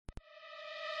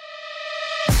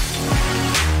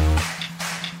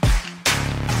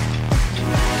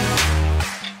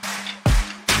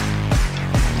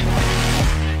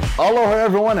Aloha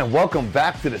everyone and welcome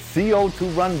back to the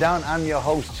CO2 Rundown. I'm your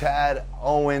host Chad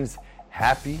Owens.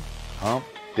 Happy Hump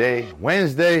Day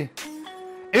Wednesday.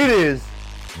 It is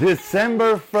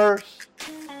December 1st.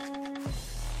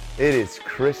 It is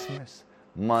Christmas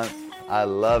month. I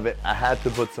love it. I had to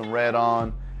put some red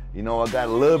on. You know, I got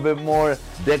a little bit more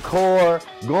decor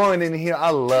going in here.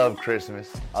 I love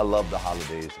Christmas. I love the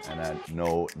holidays, and I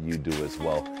know you do as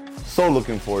well. So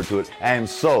looking forward to it. I am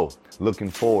so looking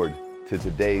forward to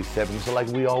today's segment. So like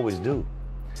we always do,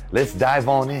 let's dive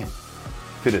on in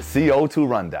to the CO2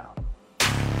 Rundown.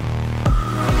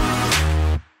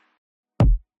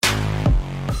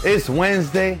 It's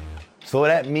Wednesday, so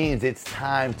that means it's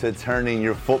time to turn in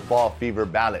your football fever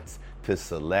ballots to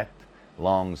select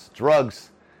Long's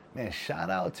Drugs. Man, shout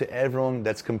out to everyone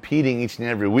that's competing each and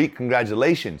every week.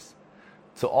 Congratulations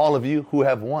to all of you who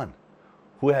have won,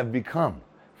 who have become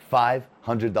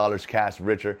 $500 cash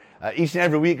richer. Each and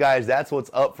every week, guys, that's what's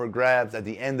up for grabs at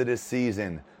the end of this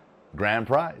season. Grand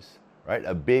prize, right?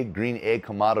 A big green egg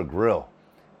Kamado grill.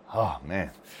 Oh, man.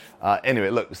 Anyway,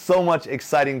 look, so much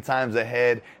exciting times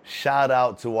ahead. Shout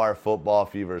out to our Football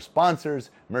Fever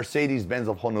sponsors, Mercedes-Benz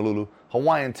of Honolulu,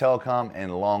 Hawaiian Telecom,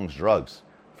 and Long's Drugs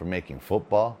for making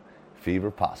Football Fever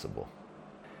possible.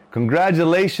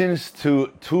 Congratulations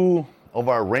to two of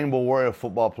our Rainbow Warrior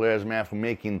football players, man, for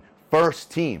making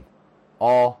first team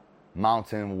All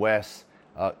Mountain West.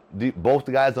 Both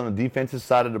the guys on the defensive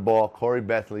side of the ball, Corey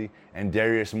Bethley and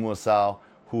Darius Muasau,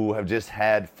 who have just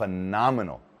had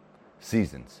phenomenal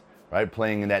seasons, right?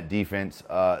 Playing in that defense.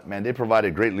 Man, they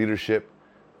provided great leadership.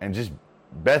 And just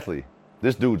Bethley,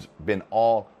 this dude's been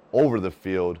all over the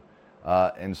field.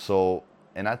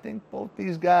 And I think both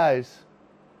these guys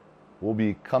will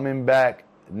be coming back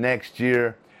next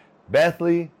year.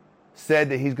 Bethley said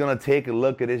that he's going to take a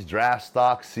look at his draft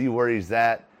stock, see where he's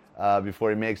at before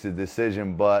he makes a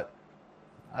decision. But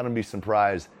I don't be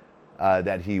surprised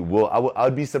that he will. I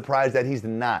would be surprised that he's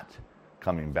not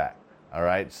coming back. All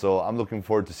right. So I'm looking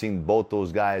forward to seeing both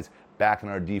those guys back in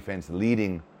our defense,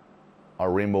 leading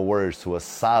our Rainbow Warriors to a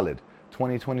solid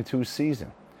 2022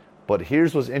 season. But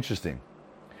here's what's interesting.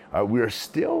 We are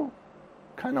still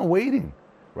kind of waiting,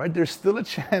 right? There's still a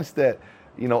chance that,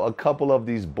 you know, a couple of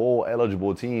these bowl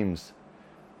eligible teams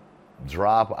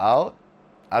drop out.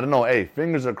 I don't know. Hey,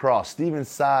 fingers are crossed. Steven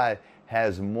Tsai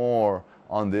has more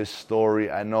on this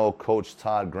story. I know Coach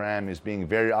Todd Graham is being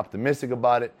very optimistic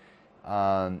about it.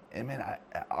 And man,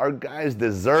 our guys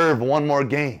deserve one more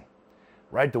game,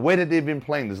 right? The way that they've been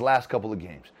playing these last couple of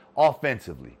games,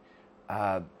 offensively,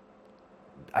 I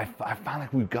find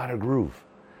like we've got a groove,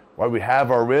 right? We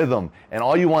have our rhythm, and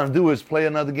all you want to do is play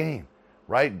another game,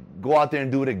 right? Go out there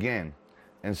and do it again.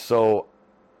 And so,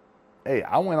 hey,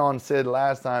 I went on and said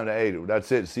last time that, hey,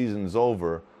 that's it, season's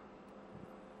over.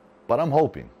 But I'm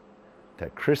hoping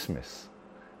that Christmas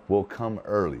will come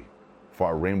early for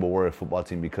our Rainbow Warrior football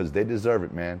team because they deserve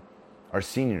it, man. Our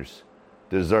seniors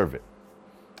deserve it.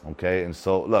 Okay, and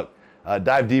so, look,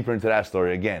 dive deeper into that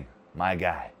story. Again, my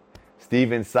guy,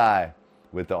 Steven Tsai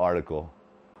with the article.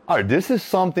 All right, this is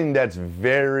something that's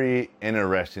very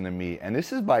interesting to me, and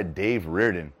this is by Dave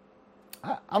Reardon.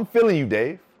 I'm feeling you,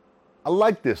 Dave. I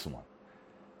like this one.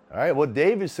 All right, well,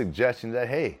 Dave is suggesting that,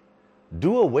 hey,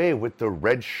 do away with the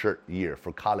red shirt year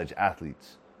for college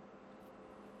athletes.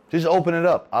 Just open it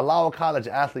up. Allow a college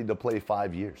athlete to play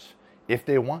 5 years if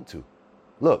they want to.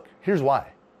 Look, here's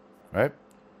why, right?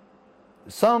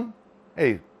 Some,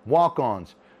 hey,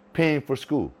 walk-ons paying for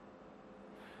school.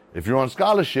 If you're on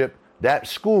scholarship, that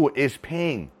school is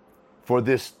paying for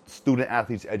this student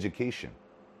athlete's education,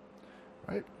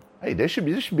 right? Hey, they should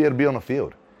be able to be on the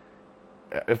field.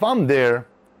 If I'm there,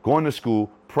 going to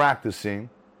school, practicing,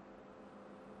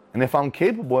 and if I'm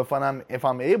capable, if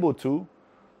I'm able to,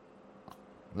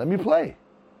 let me play,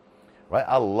 right?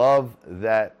 I love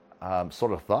that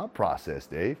sort of thought process,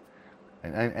 Dave.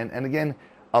 And again,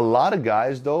 a lot of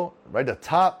guys, though, right? The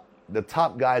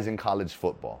top guys in college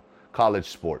football, college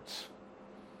sports,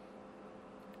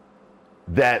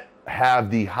 that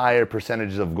have the higher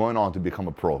percentages of going on to become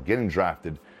a pro, getting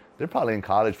drafted, they're probably in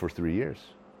college for 3 years.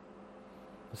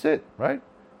 That's it, right?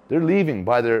 They're leaving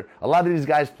a lot of these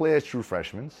guys play as true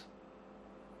freshmen.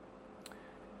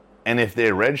 And if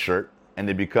they're redshirt and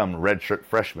they become redshirt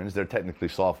freshmen, they're technically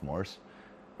sophomores,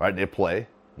 right? They play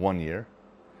 1 year.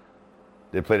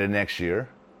 They play the next year.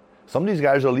 Some of these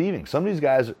guys are leaving. Some of these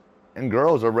guys and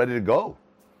girls are ready to go.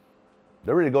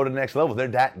 They're ready to go to the next level. They're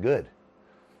that good.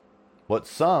 But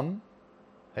some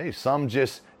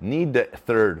just need the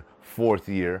third, fourth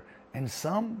year, and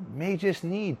some may just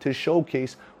need to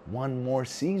showcase one more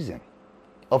season,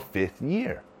 a fifth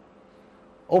year.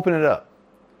 Open it up.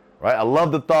 right? I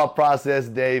love the thought process,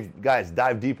 Dave. Guys,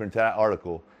 dive deeper into that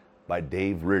article by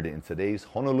Dave Reardon in today's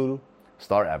Honolulu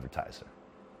Star Advertiser.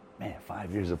 Man,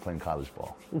 5 years of playing college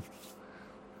ball.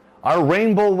 Our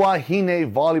Rainbow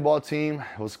Wahine volleyball team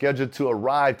was scheduled to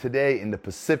arrive today in the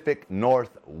Pacific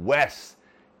Northwest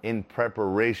in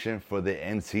preparation for the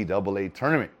NCAA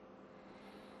tournament.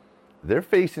 They're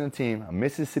facing a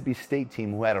Mississippi State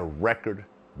team who had a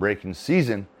record-breaking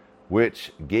season,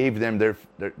 which gave them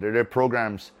their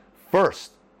program's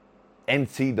first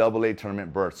NCAA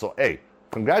tournament berth. So, hey,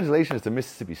 congratulations to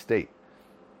Mississippi State,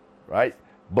 right?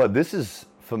 But this is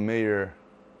familiar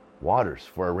waters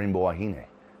for our Rainbow Wahine.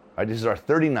 Right? This is our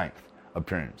 39th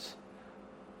appearance.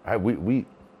 Right? We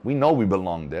know we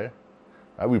belong there.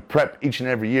 Right? We prep each and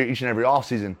every year, each and every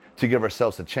offseason to give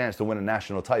ourselves a chance to win a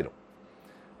national title.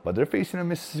 But they're facing a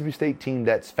Mississippi State team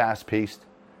that's fast-paced,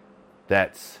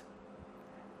 that's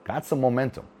got some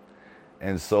momentum.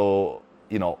 And so,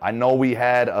 I know we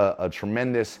had a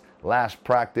tremendous last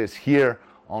practice here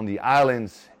on the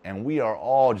islands, and we are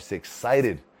all just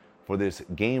excited for this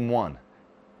game one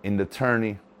in the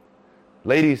tourney.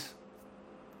 Ladies,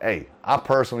 hey, I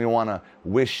personally want to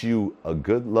wish you a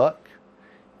good luck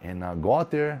and go out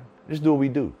there, just do what we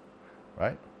do,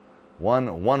 right?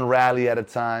 One rally at a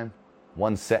time,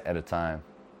 one set at a time,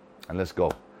 and let's go.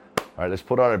 All right, let's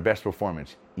put out our best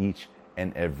performance each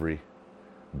and every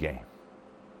game.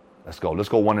 Let's go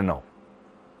 1-0. All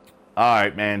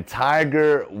right, man.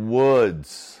 Tiger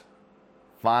Woods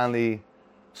finally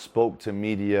spoke to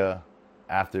media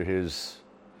after his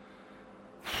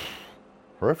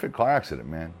horrific car accident,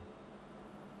 man.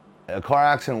 A car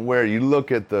accident where you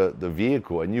look at the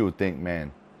vehicle and you would think,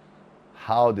 man,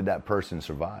 how did that person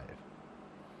survive?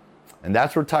 And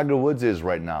that's where Tiger Woods is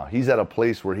right now. He's at a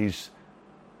place where he's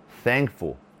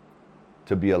thankful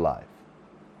to be alive.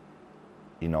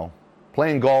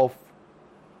 Playing golf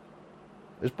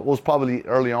was probably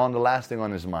early on the last thing on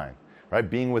his mind, right?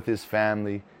 Being with his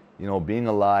family, being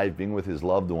alive, being with his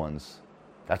loved ones.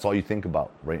 That's all you think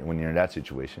about, right, when you're in that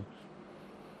situation.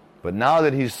 But now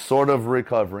that he's sort of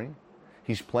recovering,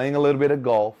 he's playing a little bit of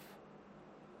golf,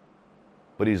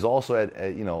 but he's also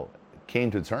came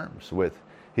to terms with,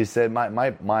 he said,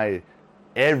 my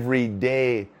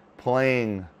everyday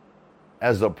playing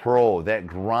as a pro, that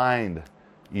grind,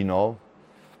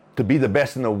 to be the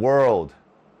best in the world,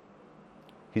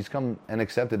 he's come and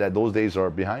accepted that those days are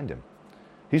behind him.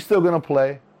 He's still going to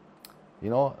play,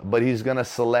 but he's going to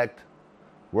select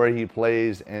where he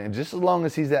plays. And just as long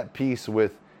as he's at peace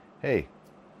with, hey,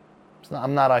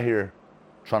 I'm not out here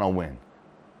trying to win.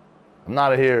 I'm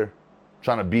not out here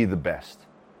trying to be the best.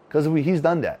 Because he's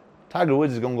done that. Tiger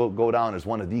Woods is going to go down as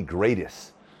one of the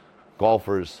greatest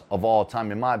golfers of all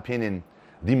time. In my opinion,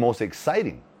 the most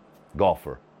exciting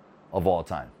golfer of all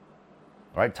time.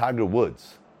 Right? Tiger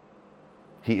Woods.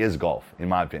 He is golf, in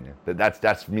my opinion.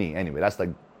 That's me anyway. That's like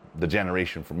the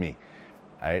generation for me.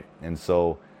 Right? And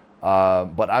so,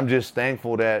 but I'm just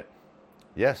thankful that,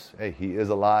 yes, hey, he is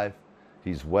alive,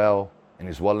 he's well, and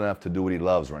he's well enough to do what he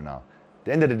loves right now. At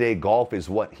the end of the day, golf is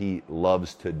what he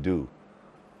loves to do.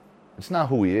 It's not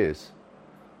who he is,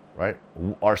 right?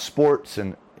 Our sports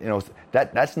and,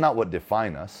 that's not what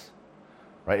defines us,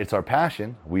 right? It's our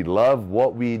passion. We love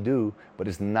what we do, but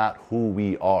it's not who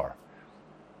we are,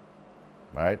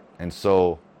 right? And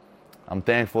so I'm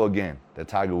thankful again that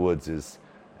Tiger Woods is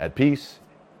at peace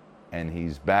and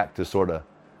he's back to sort of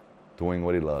doing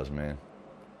what he loves, man.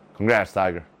 Congrats,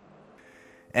 Tiger.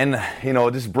 And,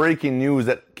 this breaking news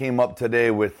that came up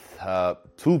today with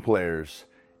two players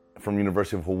from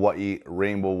University of Hawaii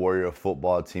Rainbow Warrior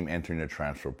football team entering the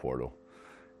transfer portal.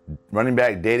 Running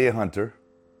back Dede Hunter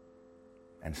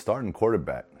and starting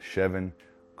quarterback Chevin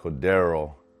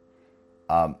Cordero.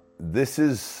 This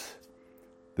is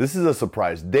a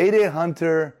surprise. Dede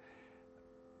Hunter,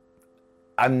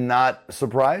 I'm not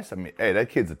surprised. I mean, hey, that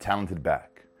kid's a talented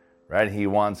back, right? He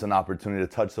wants an opportunity to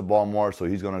touch the ball more, so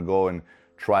he's going to go and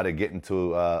try to get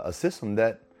into a system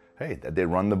that they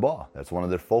run the ball. That's one of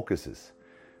their focuses.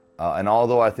 And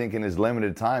although I think in his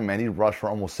limited time, man, he rushed for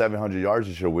almost 700 yards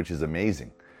this year, which is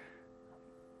amazing.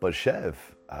 But Chev,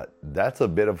 that's a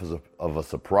bit of a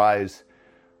surprise.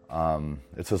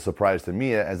 It's a surprise to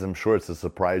me, as I'm sure it's a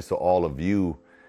surprise to all of you